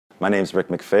My name's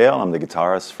Mcphail. I'm the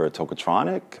guitarist for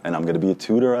Tocotronic, and I'm going to be a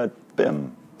tutor at BIMM.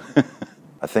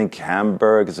 I think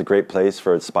Hamburg is a great place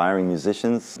for aspiring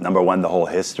musicians. Number one, the whole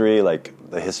history, like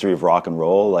the history of rock and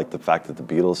roll, like the fact that the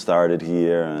Beatles started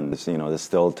here, and there's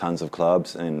still tons of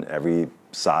clubs in every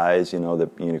size, that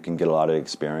you can get a lot of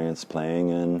experience playing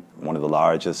in. One of the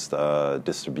largest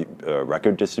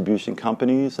record distribution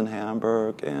companies in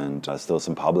Hamburg, and still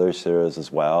some publishers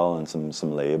as well, and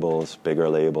some labels, bigger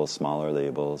labels, smaller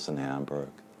labels in Hamburg.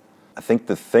 I think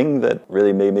the thing that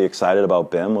really made me excited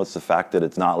about BIMM was the fact that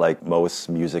it's not like most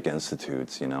music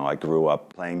institutes. I grew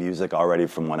up playing music already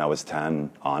from when I was 10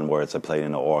 onwards. I played in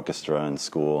an orchestra in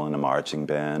school and a marching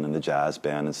band and the jazz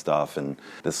band and stuff. And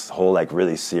this whole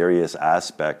really serious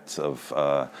aspect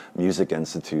of music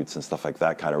institutes and stuff like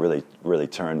that kind of really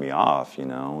turned me off,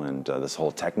 and this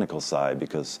whole technical side,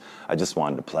 because I just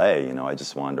wanted to play, I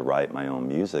just wanted to write my own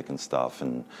music and stuff.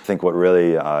 And I think what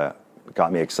really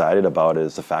got me excited about it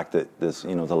is the fact that there's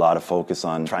a lot of focus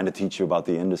on trying to teach you about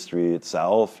the industry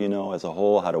itself, as a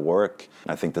whole, how to work.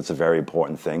 I think that's a very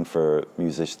important thing for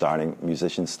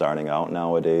musicians starting out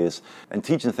nowadays, and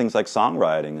teaching things like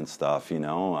songwriting and stuff.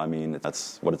 I mean,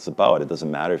 that's what it's about. It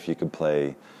doesn't matter if you could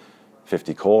play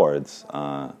 50 chords,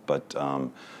 but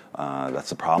that's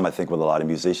the problem, I think, with a lot of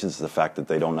musicians, is the fact that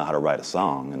they don't know how to write a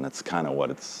song, and that's kind of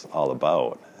what it's all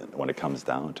about when it comes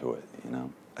down to it.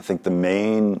 I think the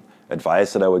main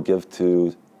advice that I would give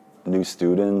to new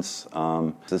students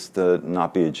is to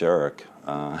not be a jerk,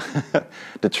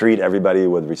 to treat everybody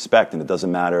with respect. And it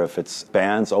doesn't matter if it's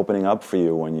bands opening up for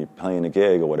you when you're playing a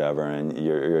gig or whatever, and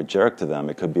you're a jerk to them.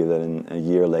 It could be that in a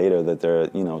year later that they're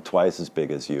twice as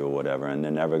big as you or whatever, and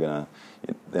they're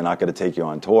not gonna take you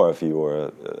on tour if you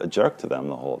were a jerk to them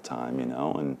the whole time.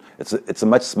 And it's a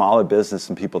much smaller business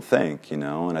than people think.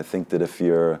 And I think that if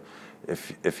you're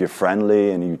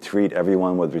friendly and you treat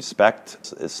everyone with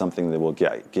respect, it's something that will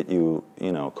get you,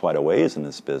 quite a ways in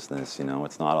this business.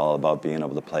 It's not all about being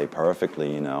able to play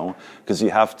perfectly, because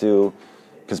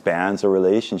bands are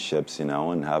relationships,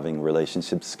 and having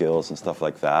relationship skills and stuff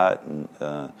like that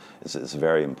is a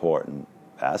very important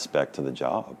aspect to the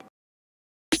job.